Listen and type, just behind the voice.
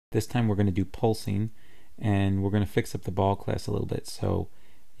This time we're going to do pulsing, and we're going to fix up the ball class a little bit. So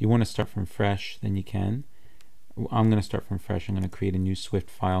you want to start from fresh, then you can. I'm going to start from fresh. I'm going to create a new Swift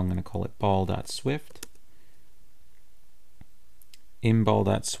file. I'm going to call it ball.swift. In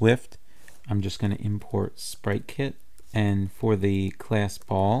ball.swift, I'm just going to import SpriteKit, and for the class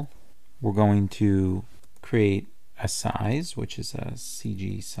ball, we're going to create a size, which is a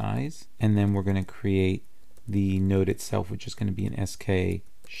CG size, and then we're going to create the node itself, which is going to be an SK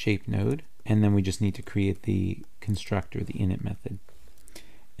shape node, and then we just need to create the constructor, the init method.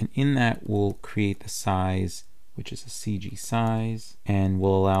 And in that, we'll create the size, which is a CG size, and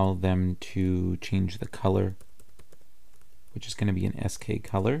we'll allow them to change the color, which is going to be an SK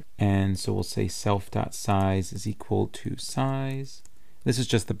color. And so we'll say self.size is equal to size. This is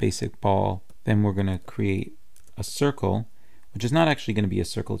just the basic ball. Then we're going to create a circle, which is not actually going to be a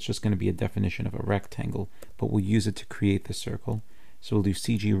circle. It's just going to be a definition of a rectangle, but we'll use it to create the circle. So we'll do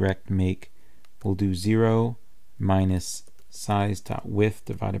cgrect make. We'll do 0 minus size.width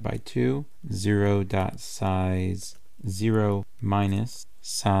divided by 2, 0.size 0 minus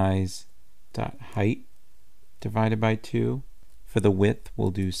size.height divided by 2. For the width,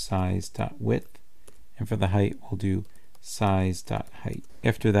 we'll do size.width, and for the height, we'll do size.height.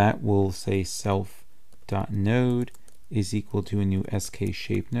 After that, we'll say self.node is equal to a new SK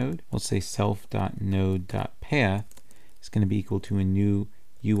shape node. We'll say self.node.path is going to be equal to a new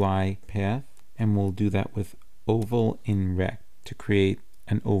UI path, and we'll do that with oval in rect to create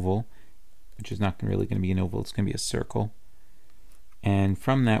an oval, which is not really going to be an oval, it's going to be a circle. And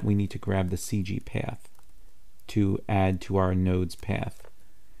from that, we need to grab the CG path to add to our node's path.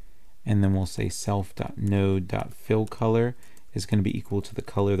 And then we'll say self.node.fillColor is going to be equal to the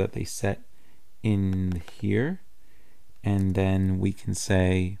color that they set in here. And then we can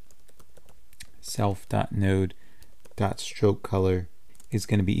say self.node.strokeColor is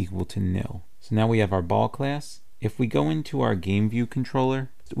going to be equal to nil. So now we have our ball class. If we go into our game view controller,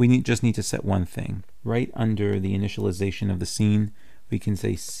 we just need to set one thing. Right under the initialization of the scene, we can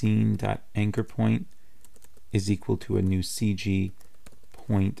say scene.anchorPoint is equal to a new CG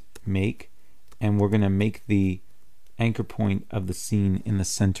point make, and we're going to make the anchor point of the scene in the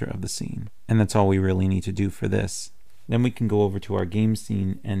center of the scene. And that's all we really need to do for this. Then we can go over to our game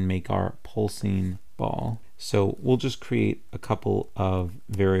scene and make our pulsing ball. So we'll just create a couple of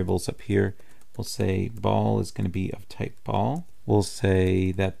variables up here. We'll say ball is going to be of type ball. We'll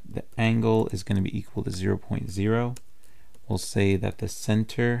say that the angle is going to be equal to 0.0. We'll say that the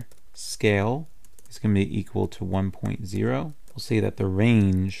center scale is going to be equal to 1.0. We'll say that the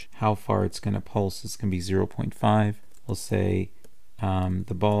range, how far it's going to pulse, is going to be 0.5. We'll say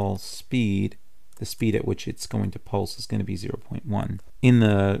the ball speed, the speed at which it's going to pulse, is going to be 0.1. In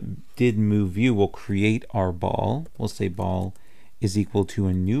the did move view, we'll create our ball. We'll say ball is equal to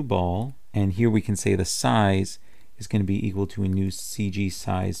a new ball, and here we can say the size is going to be equal to a new CG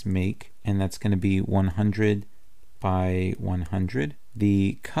size make, and that's going to be 100 by 100.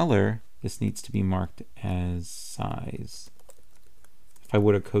 The color, this needs to be marked as size. If I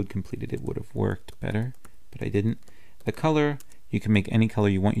would have code completed, it would have worked better, but I didn't. The color, you can make any color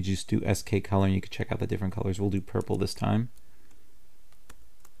you want. You just do SK color, and you can check out the different colors. We'll do purple this time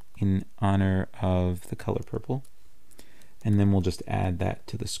in honor of the color purple. And then we'll just add that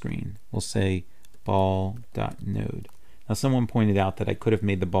to the screen. We'll say ball.node. Now someone pointed out that I could have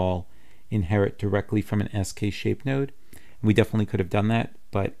made the ball inherit directly from an SK shape node. We definitely could have done that,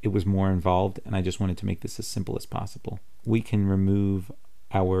 but it was more involved, and I just wanted to make this as simple as possible. We can remove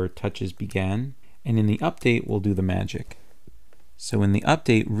our touches began, and in the update, we'll do the magic. So in the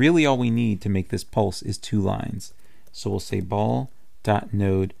update, really all we need to make this pulse is 2 lines. So we'll say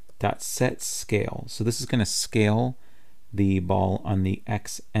ball.node.setScale. So this is going to scale the ball on the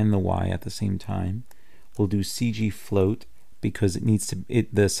X and the Y at the same time. We'll do CG float because it needs to,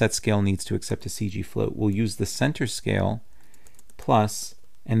 the set scale needs to accept a CG float. We'll use the center scale plus,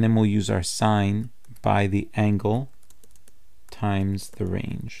 and then we'll use our sign by the angle times the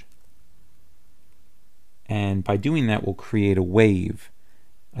range. And by doing that, we'll create a wave,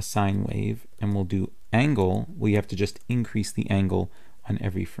 a sine wave, and we'll do angle. We have to just increase the angle on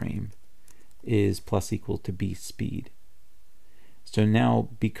every frame, is plus equal to b speed. So now,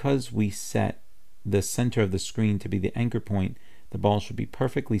 because we set the center of the screen to be the anchor point, the ball should be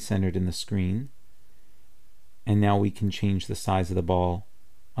perfectly centered in the screen. And now we can change the size of the ball,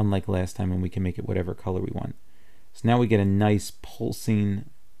 unlike last time, and we can make it whatever color we want. So now we get a nice pulsing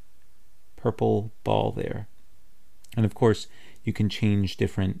purple ball there. And of course, you can change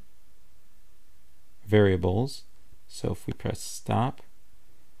different variables. So if we press stop,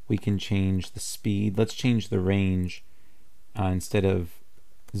 we can change the speed. Let's change the range. Instead of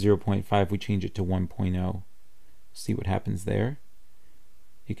 0.5, we change it to 1.0. See what happens there.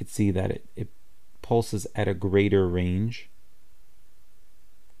 You could see that it pulses at a greater range.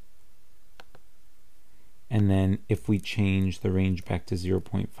 And then if we change the range back to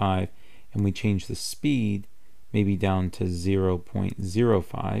 0.5 and we change the speed maybe down to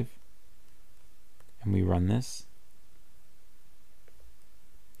 0.05 and we run this,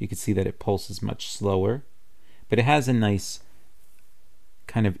 you can see that it pulses much slower, but it has a nice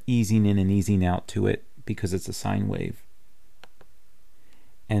kind of easing in and easing out to it because it's a sine wave.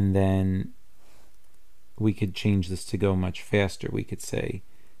 And then we could change this to go much faster. We could say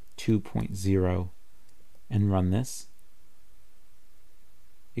 2.0 and run this.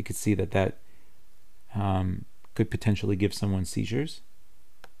 You could see that could potentially give someone seizures.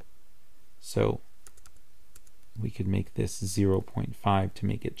 So we could make this 0.5 to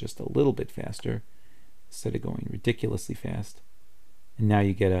make it just a little bit faster instead of going ridiculously fast. And now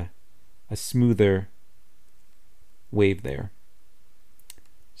you get a smoother wave there.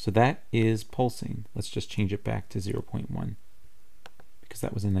 So that is pulsing. Let's just change it back to 0.1 because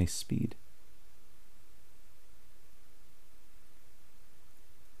that was a nice speed.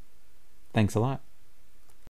 Thanks a lot.